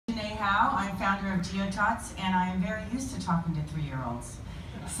Howe. I'm founder of GeoTots, and I am very used to talking to 3-year-olds.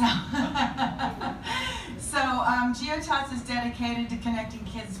 So GeoTots is dedicated to connecting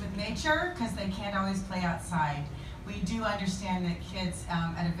kids with nature because they can't always play outside. We do understand that kids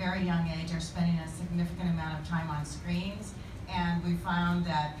at a very young age are spending a significant amount of time on screens, and we found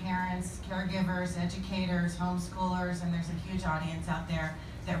that parents, caregivers, educators, homeschoolers, and there's a huge audience out there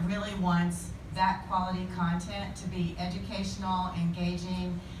that really wants that quality content to be educational,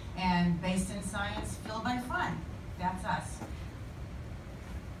 engaging, and based in science, fueled by fun. That's us.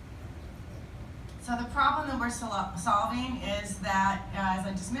 So the problem that we're solving is that, as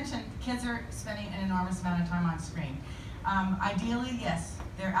I just mentioned, kids are spending an enormous amount of time on screen. Ideally, yes,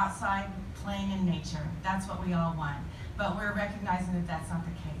 they're outside playing in nature. That's what we all want. But we're recognizing that that's not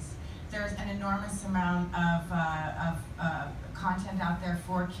the case. There's an enormous amount of content out there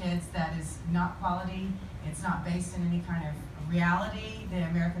for kids that is not quality. It's not based in any kind of reality. The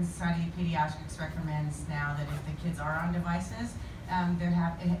American Society of Pediatrics recommends now that if the kids are on devices,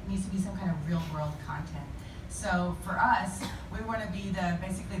 it needs to be some kind of real-world content. So for us, we want to be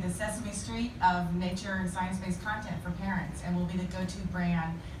basically the Sesame Street of nature and science-based content for parents, and we'll be the go-to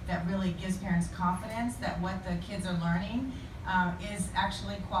brand that really gives parents confidence that what the kids are learning is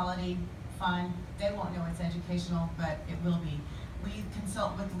actually quality, fun. They won't know it's educational, but it will be. We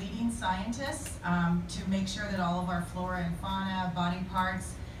consult with leading scientists to make sure that all of our flora and fauna, body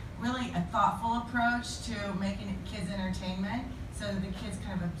parts, really a thoughtful approach to making kids entertainment so that the kids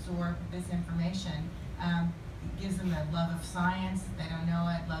kind of absorb this information. It gives them a love of science, they don't know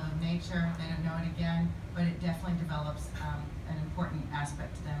it, love of nature, they don't know it again, but it definitely develops an important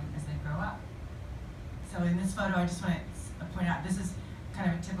aspect to them as they grow up. So in this photo, I just want to point out, this is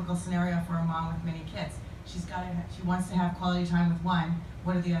kind of a typical scenario for a mom with many kids. She wants to have quality time with one.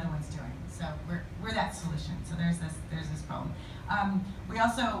 What are the other ones doing? So we're that solution. So there's this problem. We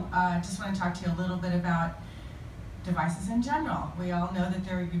also just want to talk to you a little bit about devices in general. We all know that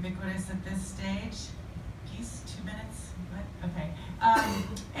they're ubiquitous at this stage. Peace, 2 minutes. What? Okay.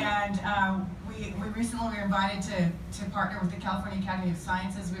 We recently were invited to partner with the California Academy of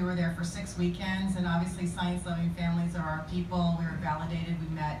Sciences. We were there for 6 weekends, and obviously science-loving families are our people. We were validated. We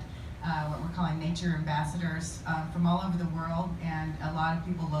met what we're calling nature ambassadors from all over the world, and a lot of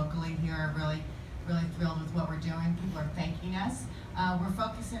people locally here are really thrilled with what we're doing. People are thanking us. We're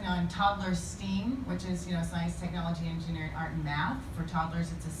focusing on toddler STEAM, which is science, technology, engineering, art, and math. For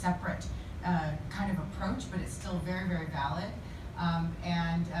toddlers, it's a separate kind of approach, but it's still very, very valid.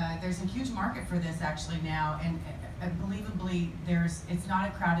 There's a huge market for this actually now, and unbelievably, it's not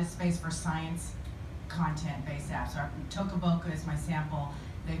a crowded space for science content-based apps. Tokaboka is my sample.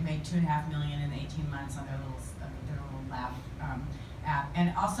 They've made $2.5 million in 18 months on their little lab app.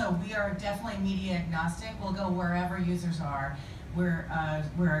 And also, we are definitely media agnostic. We'll go wherever users are. We're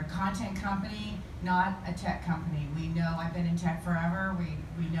a content company, not a tech company. We know, I've been in tech forever.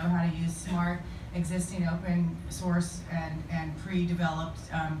 We know how to use smart, existing open source and pre-developed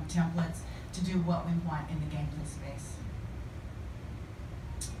templates to do what we want in the gameplay space.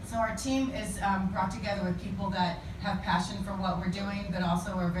 So our team is brought together with people that have passion for what we're doing, but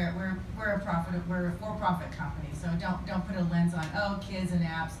also we're a for-profit company. So don't put a lens on kids and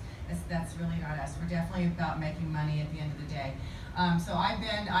apps. That's really not us. We're definitely about making money at the end of the day. So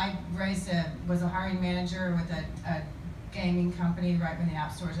I was a hiring manager with a gaming company right when the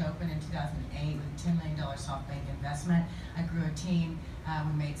app stores opened in 2008 with a $10 million SoftBank investment. I grew a team.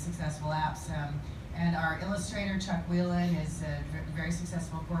 We made successful apps. And our illustrator, Chuck Whelan, is a very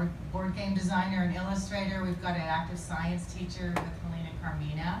successful board game designer and illustrator. We've got an active science teacher with Helena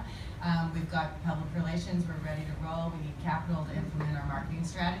Carmina. We've got public relations. We're ready to roll. We need capital to implement our marketing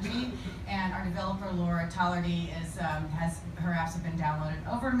strategy. And our developer, Laura Tallardy, her apps have been downloaded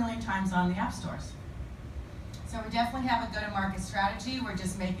over 1 million times on the app stores. So we definitely have a go-to-market strategy.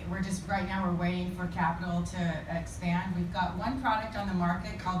 Right now we're waiting for capital to expand. We've got one product on the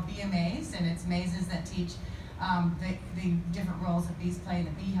market called Be a Maze, and it's mazes that teach the different roles that bees play in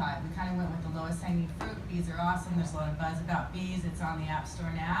the beehive. We kind of went with the lowest hanging fruit. Bees are awesome. There's a lot of buzz about bees. It's on the App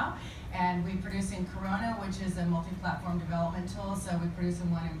Store now. And we produce in Corona, which is a multi-platform development tool. So we produce in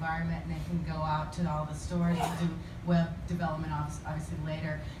one environment and they can go out to all the stores and do web development obviously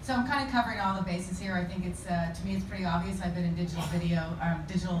later. So I'm kind of covering all the bases here. I think to me it's pretty obvious. I've been in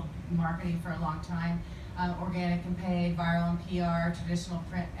digital marketing for a long time. Organic and paid, viral and PR, traditional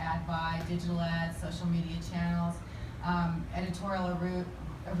print ad buy, digital ads, social media channels, editorial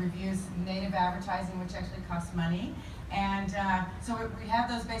reviews, native advertising, which actually costs money. And so we have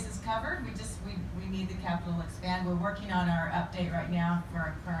those bases covered. We need the capital to expand. We're working on our update right now for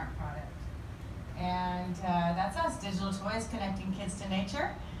our current product. And that's us, digital toys connecting kids to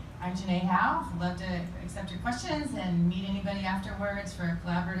nature. I'm Janae Howe. I'd love to accept your questions and meet anybody afterwards for a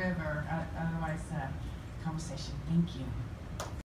collaborative or otherwise conversation. Thank you.